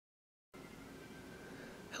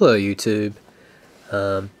Hello YouTube.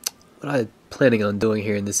 What I'm planning on doing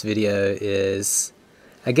here in this video is,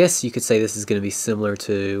 I guess you could say this is going to be similar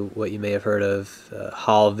to what you may have heard of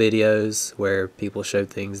haul videos, where people show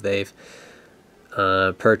things they've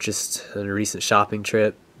purchased on a recent shopping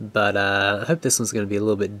trip, but I hope this one's going to be a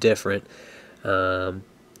little bit different.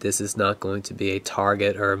 This is not going to be a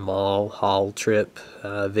Target or a mall haul trip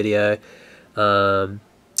video.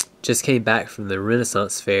 Just came back from the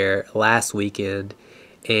Renaissance Fair last weekend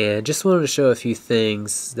and just wanted to show a few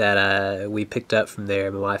things that we picked up from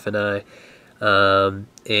there, my wife and I,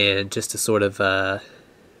 and just to sort of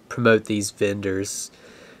promote these vendors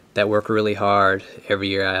that work really hard every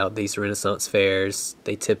year out these Renaissance fairs.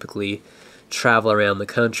 They typically travel around the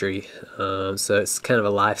country, so it's kind of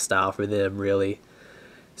a lifestyle for them, really.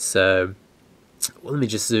 So let me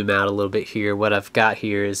just zoom out a little bit here. What I've got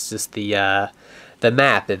here is just the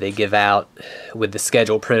map that they give out with the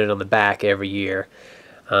schedule printed on the back every year.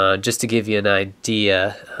 Just to give you an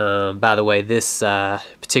idea, by the way, this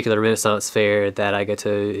particular Renaissance Fair that I go to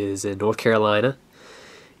is in North Carolina,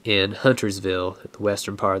 in Huntersville, the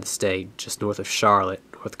western part of the state, just north of Charlotte,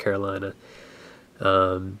 North Carolina.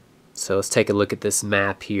 So let's take a look at this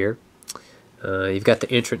map here. You've got the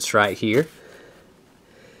entrance right here,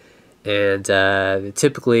 and it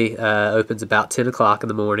typically opens about 10 o'clock in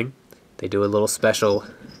the morning. They do a little special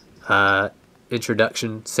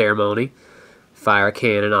introduction ceremony, fire a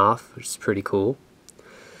cannon off, which is pretty cool.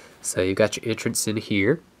 So you've got your entrance in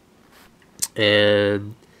here,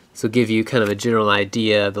 and this will give you kind of a general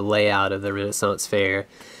idea of the layout of the Renaissance Fair.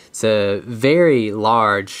 It's a very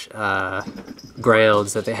large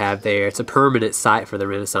grounds that they have there. It's a permanent site for the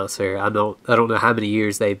Renaissance Fair. I don't know how many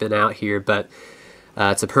years they've been out here, but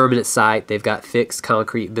it's a permanent site. They've got fixed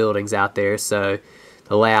concrete buildings out there, so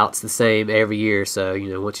the layout's the same every year. So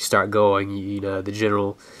once you start going, you know the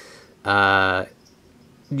general.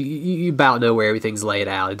 You about know where everything's laid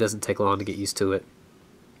out. It doesn't take long to get used to it.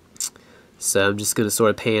 So I'm just going to sort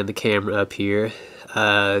of pan the camera up here.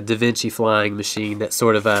 Da Vinci flying machine, that's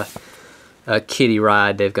sort of a kiddie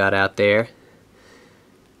ride they've got out there.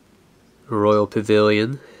 Royal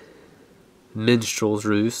Pavilion. Minstrel's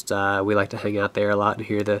Roost. We like to hang out there a lot and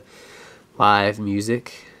hear the live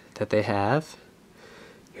music that they have.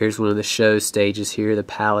 Here's one of the show stages here, the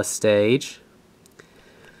Palace Stage.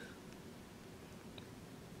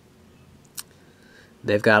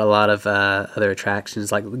 They've got a lot of other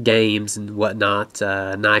attractions like games and whatnot,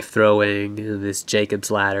 knife throwing, and this Jacob's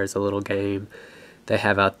Ladder is a little game they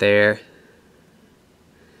have out there.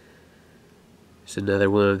 There's another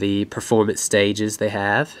one of the performance stages they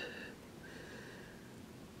have.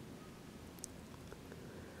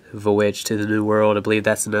 Voyage to the New World, I believe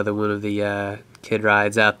that's another one of the kid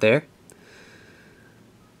rides out there.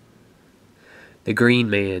 The Green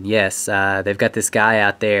Man, yes, they've got this guy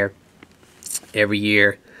out there every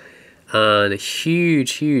year on a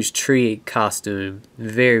huge tree costume.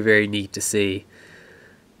 Very neat to see.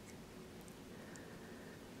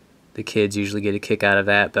 The kids usually get a kick out of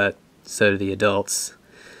that, but so do the adults.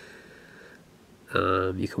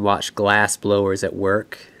 You can watch glass blowers at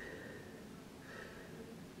work,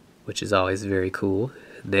 which is always very cool.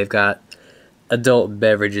 And they've got adult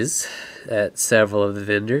beverages at several of the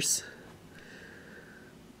vendors.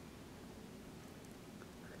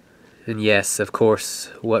 And yes, of course,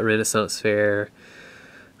 what Renaissance Fair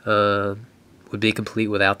would be complete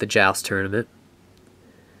without the joust tournament?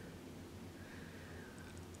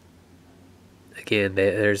 Again,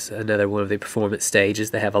 there's another one of the performance stages.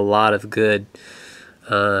 They have a lot of good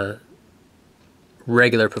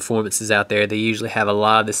regular performances out there. They usually have a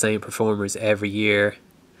lot of the same performers every year.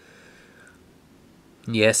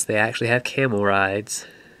 Yes, they actually have camel rides.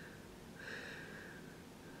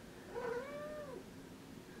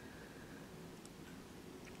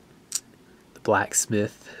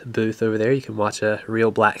 Blacksmith booth over there. You can watch a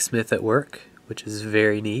real blacksmith at work, which is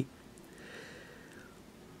very neat.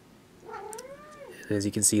 And as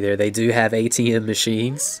you can see there, they do have ATM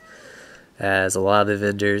machines, as a lot of the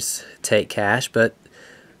vendors take cash, but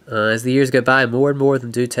as the years go by, more and more of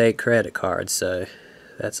them do take credit cards, so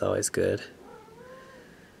that's always good.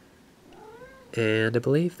 And I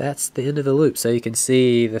believe that's the end of the loop. So you can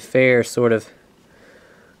see the fair sort of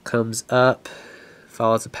comes up,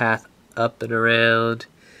 follows a path up and around,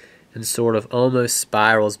 and sort of almost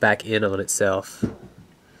spirals back in on itself.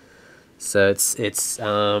 So it's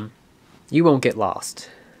you won't get lost.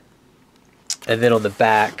 And then on the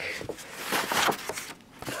back,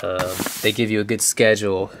 they give you a good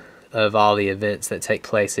schedule of all the events that take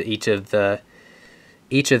place at each of the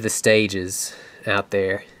stages out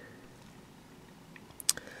there.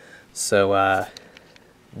 So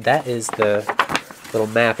that is the little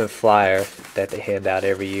map and flyer that they hand out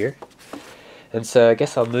every year. And so I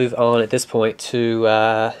guess I'll move on at this point to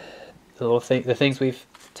the things we've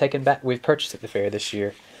purchased at the fair this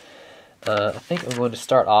year. I think I'm going to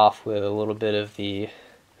start off with a little bit of we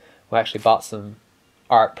actually bought some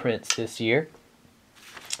art prints this year.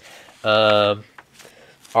 Artist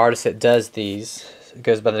that does these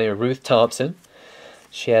goes by the name of Ruth Thompson.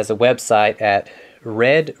 She has a website at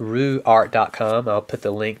redruart.com. I'll put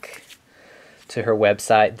the link to her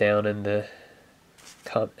website down in the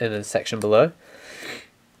section below.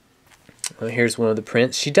 Here's one of the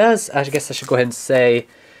prints. She does, I guess I should go ahead and say,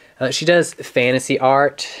 she does fantasy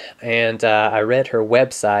art, and I read her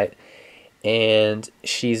website, and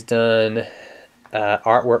she's done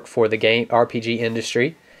artwork for the game RPG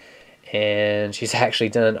industry, and she's actually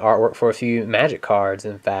done artwork for a few Magic cards,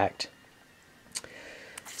 in fact.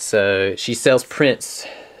 So she sells prints,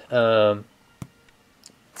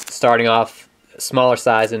 starting off smaller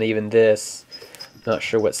size than even this. Not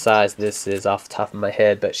sure what size this is off the top of my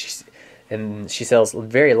head, but she sells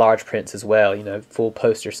very large prints as well. You know, full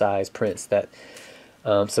poster size prints that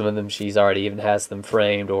some of them she's already even has them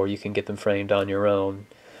framed, or you can get them framed on your own,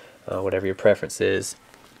 whatever your preference is.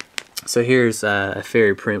 So here's a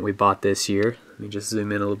fairy print we bought this year. Let me just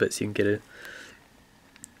zoom in a little bit so you can get a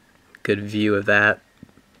good view of that.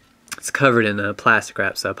 It's covered in plastic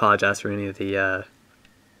wrap, so I apologize for any of the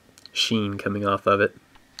sheen coming off of it.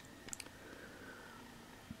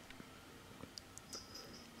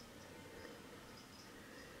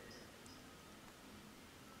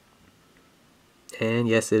 And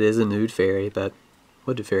yes, it is a nude fairy, but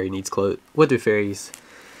what do fairies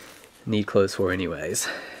need clothes for anyways?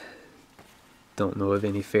 Don't know of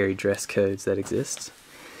any fairy dress codes that exist.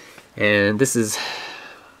 And this is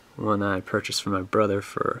one I purchased for my brother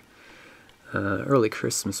for early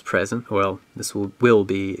Christmas present. Well, this will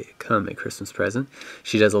become a Christmas present.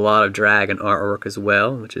 She does a lot of dragon artwork as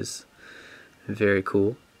well, which is very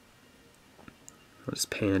cool. I'll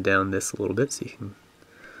just pan down this a little bit so you can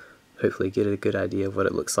hopefully get a good idea of what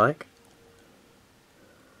it looks like.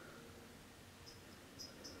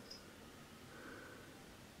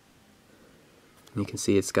 You can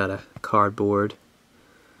see it's got a cardboard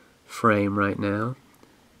frame right now,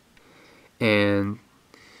 and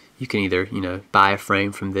you can either, you know, buy a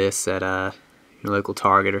frame from this at your local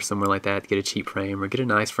Target or somewhere like that to get a cheap frame, or get a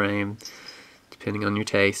nice frame depending on your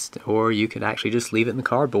taste, or you could actually just leave it in the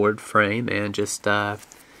cardboard frame and just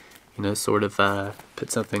you know, sort of put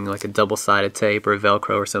something like a double-sided tape or a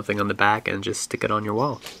Velcro or something on the back and just stick it on your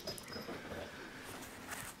wall.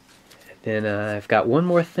 Then I've got one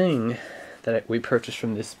more thing that we purchased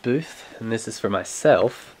from this booth, and this is for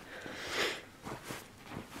myself.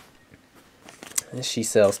 And she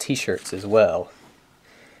sells t-shirts as well.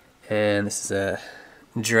 And this is a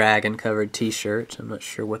dragon covered t-shirt. I'm not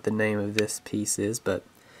sure what the name of this piece is, but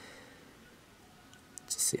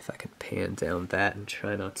let's see if I can pan down that and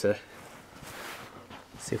try not to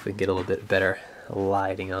see if we can get a little bit better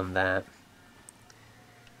lighting on that.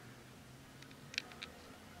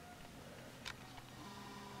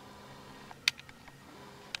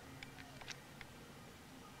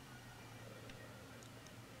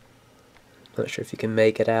 Not sure if you can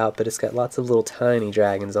make it out, but it's got lots of little tiny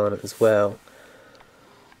dragons on it as well.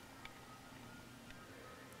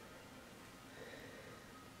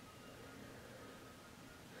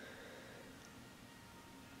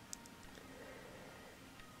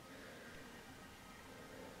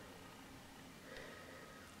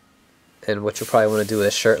 And what you'll probably want to do with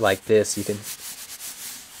a shirt like this, you can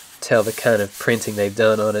tell the kind of printing they've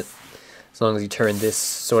done on it. As long as you turn this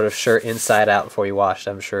sort of shirt inside out before you wash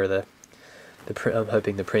it, I'm sure I'm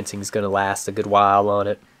hoping the printing is going to last a good while on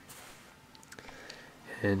it.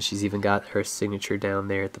 And she's even got her signature down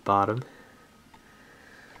there at the bottom.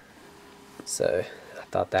 So I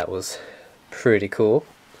thought that was pretty cool.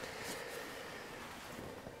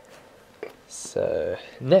 So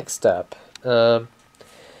next up, one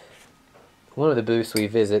of the booths we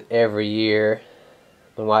visit every year,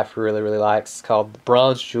 my wife really likes, is called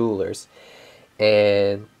Bronze Jewelers.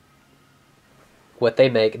 And what they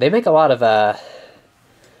make a lot of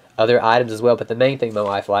other items as well, but the main thing my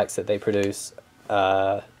wife likes that they produce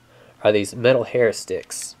are these metal hair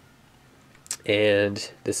sticks.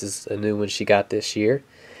 And this is a new one she got this year.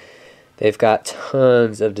 They've got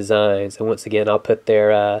tons of designs, and once again I'll put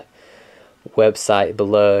their website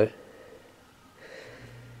below.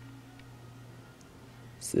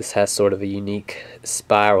 So this has sort of a unique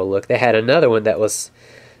spiral look. They had another one that was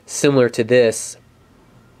similar to this,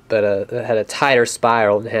 but it had a tighter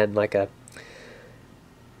spiral and had like an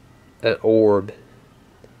orb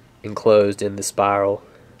enclosed in the spiral.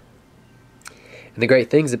 And the great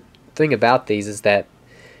thing about these is that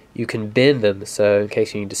you can bend them, so in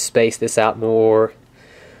case you need to space this out more,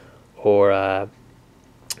 or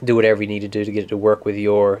do whatever you need to do to get it to work with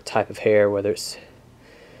your type of hair, whether it's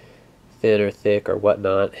thin or thick or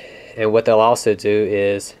whatnot. And what they'll also do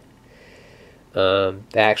is they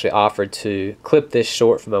actually offered to clip this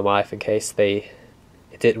short for my wife in case it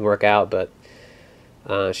didn't work out, but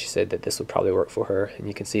she said that this would probably work for her. And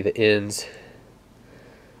you can see the ends.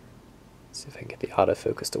 Let's see if I can get the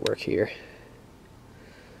autofocus to work here.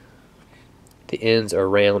 The ends are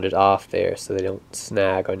rounded off there so they don't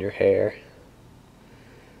snag on your hair.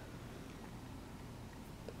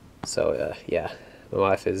 So yeah, my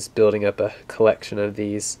wife is building up a collection of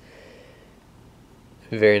these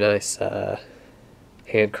very nice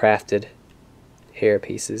handcrafted hair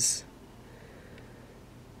pieces.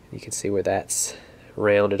 You can see where that's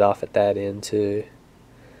rounded off at that end too.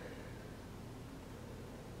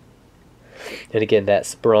 And again,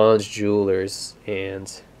 that's Bronze Jewelers, and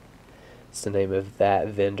it's the name of that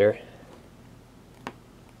vendor.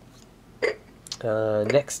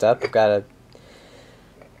 Next up, I've got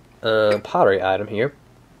a pottery item here.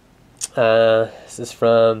 This is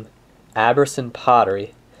from Aberson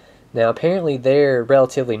Pottery. Now apparently they're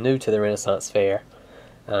relatively new to the Renaissance Fair.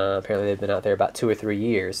 Apparently they've been out there about 2 or 3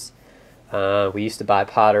 years. We used to buy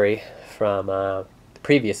pottery from the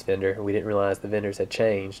previous vendor. We didn't realize the vendors had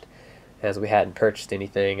changed, as we hadn't purchased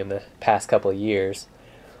anything in the past couple of years.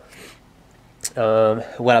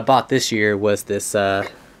 What I bought this year was this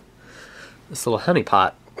little honey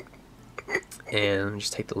pot. And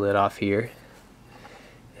just take the lid off here,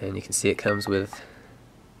 and you can see it comes with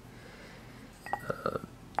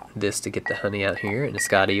this to get the honey out here, and it's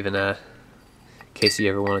got even in case you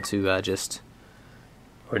ever wanted to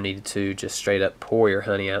needed to just straight up pour your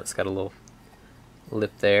honey out, it's got a little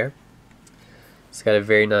lip there. It's got a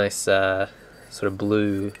very nice sort of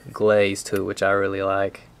blue glaze to it, which I really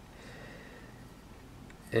like.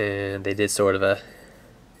 And they did sort of a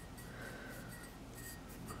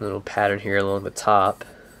little pattern here along the top,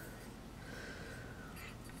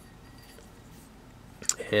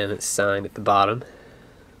 and it's signed at the bottom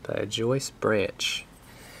by Joyce Branch.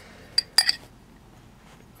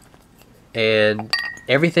 And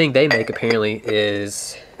everything they make apparently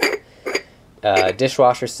is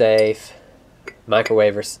dishwasher safe,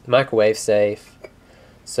 microwave safe.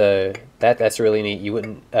 So that's really neat. You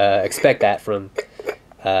wouldn't expect that from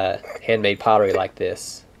handmade pottery like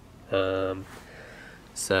this.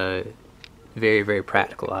 So very, very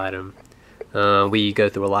practical item. We go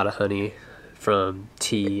through a lot of honey from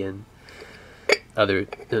tea and other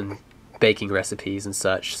baking recipes and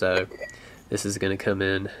such, so this is going to come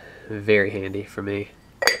in very handy for me.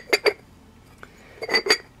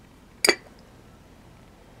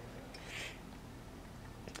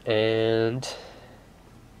 And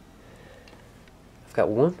I've got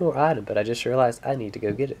one more item, but I just realized I need to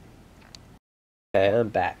go get it. Okay, I'm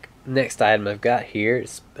back. Next item I've got here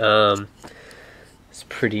is it's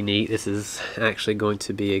pretty neat. This is actually going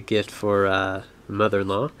to be a gift for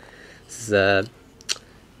mother-in-law. This is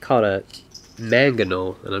called a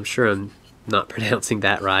mangonel, and I'm sure I'm not pronouncing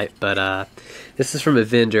that right, but this is from a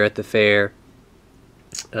vendor at the fair.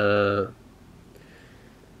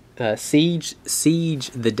 Siege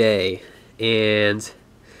the Day, and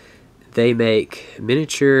they make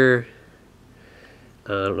miniature, I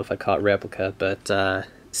don't know if I call it replica, but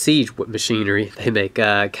siege machinery. They make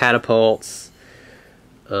catapults,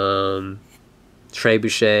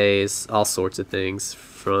 trebuchets, all sorts of things,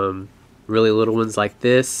 from really little ones like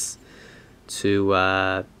this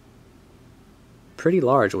to pretty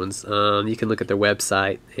large ones. You can look at their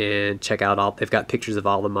website and check out they've got pictures of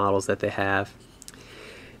all the models that they have.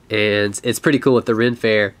 And it's pretty cool at the Ren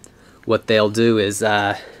Fair. What they'll do is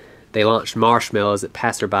they launch marshmallows at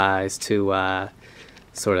passerbys to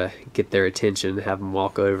sort of get their attention, have them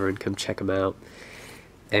walk over and come check them out.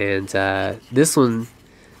 And this one,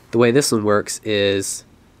 the way this one works is,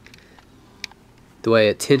 the way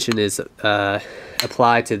attention is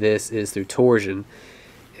applied to this is through torsion.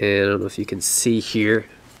 And I don't know if you can see here,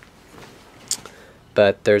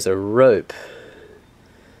 but there's a rope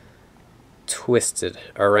twisted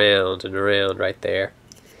around and around right there,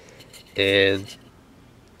 and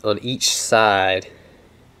on each side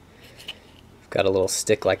you've got a little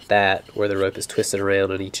stick like that where the rope is twisted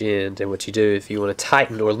around on each end. And what you do, if you want to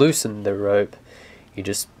tighten or loosen the rope, you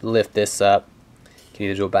just lift this up. You can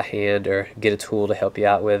either do it by hand or get a tool to help you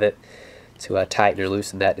out with it to tighten or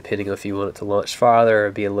loosen that, depending on if you want it to launch farther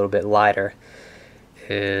or be a little bit lighter.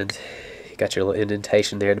 And you got your little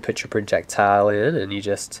indentation there to put your projectile in, and you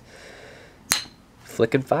just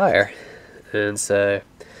flick and fire. And so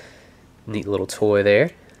Neat little toy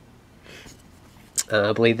there.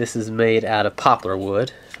 I believe this is made out of poplar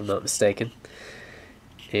wood, if I'm not mistaken.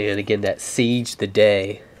 And again, that Siege the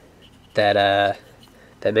Day that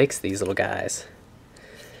makes these little guys.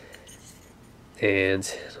 And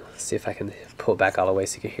let's see if I can pull it back all the way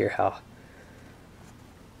so you can hear how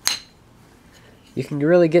you can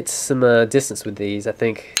really get some distance with these. I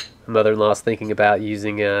think my mother-in-law is thinking about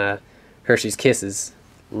using Hershey's Kisses,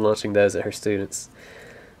 launching those at her students.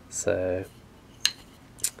 So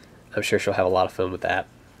I'm sure she'll have a lot of fun with that.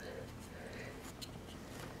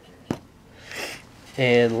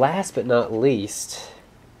 And last but not least,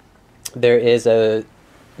 there is a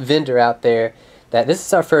vendor out there that this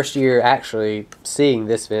is our first year actually seeing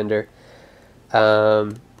this vendor.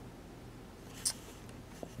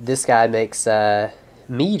 This guy makes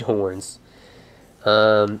mead horns.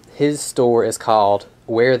 His store is called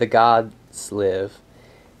Where the Gods Live,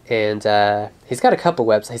 and he's got a couple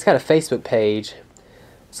websites. He's got a Facebook page.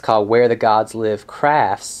 It's called Where the Gods Live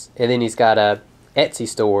Crafts, and then he's got a Etsy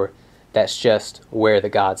store that's just Where the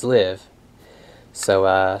Gods Live.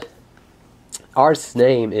 So artist's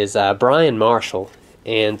name is Brian Marshall,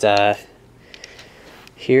 and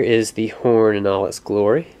here is the horn in all its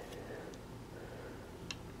glory.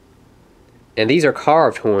 And these are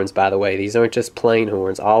carved horns, by the way. These aren't just plain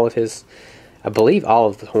horns. All of his, I believe all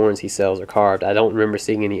of the horns he sells are carved. I don't remember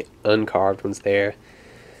seeing any uncarved ones there.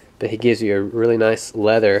 But he gives you a really nice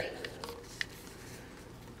leather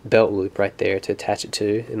belt loop right there to attach it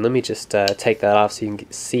to. And let me just take that off so you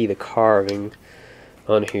can see the carving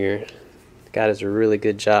on here. The guy does a really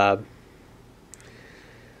good job.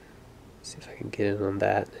 Let's see if I can get in on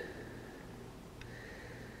that.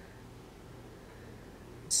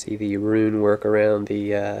 See the rune work around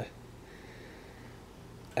the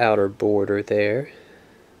outer border there.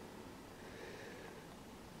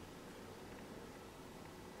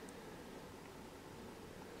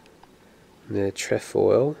 The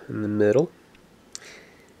trefoil in the middle.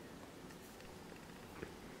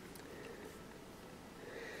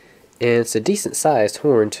 And it's a decent sized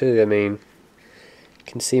horn too. I mean, you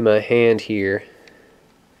can see my hand here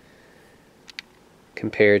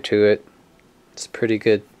compared to it. It's a pretty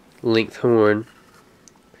good length horn.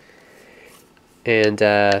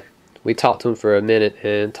 And we talked to him for a minute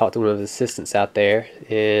and talked to one of his assistants out there,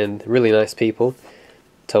 and really nice people.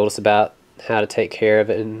 Told us about how to take care of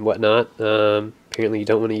it and whatnot. Apparently you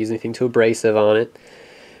don't want to use anything too abrasive on it.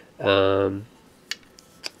 I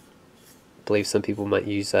believe some people might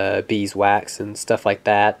use beeswax and stuff like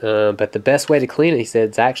that. But the best way to clean it, he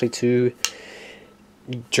said, is actually to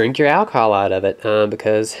drink your alcohol out of it,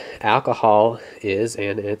 because alcohol is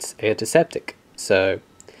and it's antiseptic. So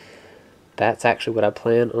that's actually what I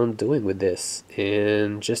plan on doing with this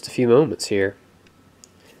in just a few moments here.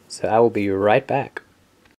 So I will be right back.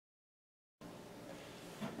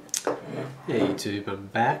 Hey YouTube, I'm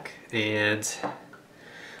back, and I'm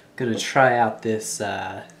gonna try out this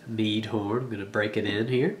mead horn. I'm gonna break it in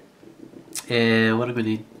here, and what I'm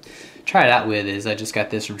gonna try it out with is I just got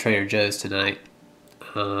this from Trader Joe's tonight.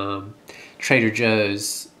 Trader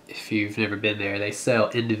Joe's, if you've never been there, they sell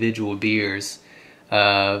individual beers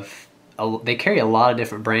of they carry a lot of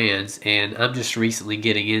different brands, and I'm just recently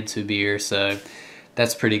getting into beer, so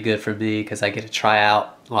that's pretty good for me because I get to try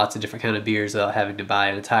out lots of different kind of beers without having to buy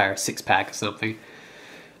an entire 6-pack of something.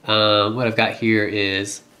 What I've got here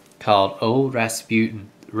is called Old Rasputin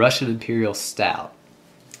Russian Imperial Stout.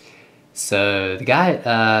 So the guy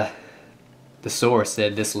at the store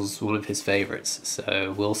said this was one of his favorites,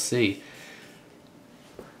 so we'll see.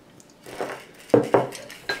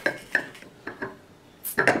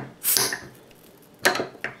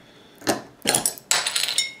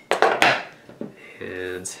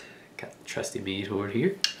 And got the trusty mead horn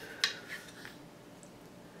here.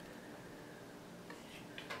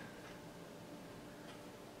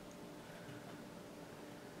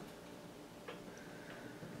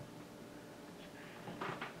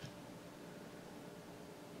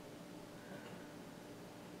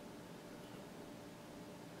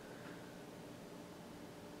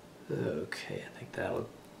 Okay, I think that'll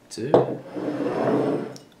do.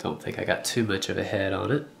 Don't think I got too much of a head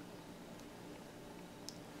on it.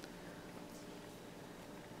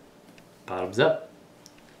 Bottoms up.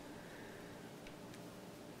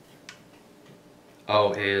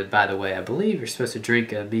 Oh, and by the way, I believe you're supposed to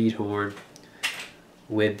drink a mead horn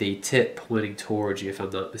with the tip pointing towards you, if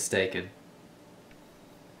I'm not mistaken.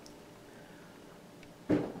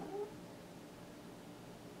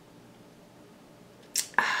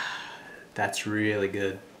 That's really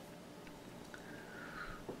good.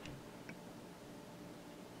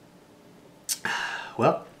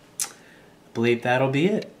 Well, I believe that'll be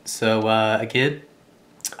it. So again,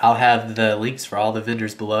 I'll have the links for all the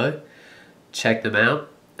vendors below. Check them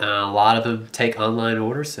out. A lot of them take online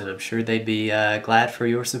orders, and I'm sure they'd be glad for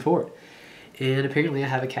your support. And apparently I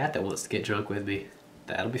have a cat that wants to get drunk with me.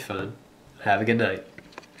 That'll be fun. Have a good night.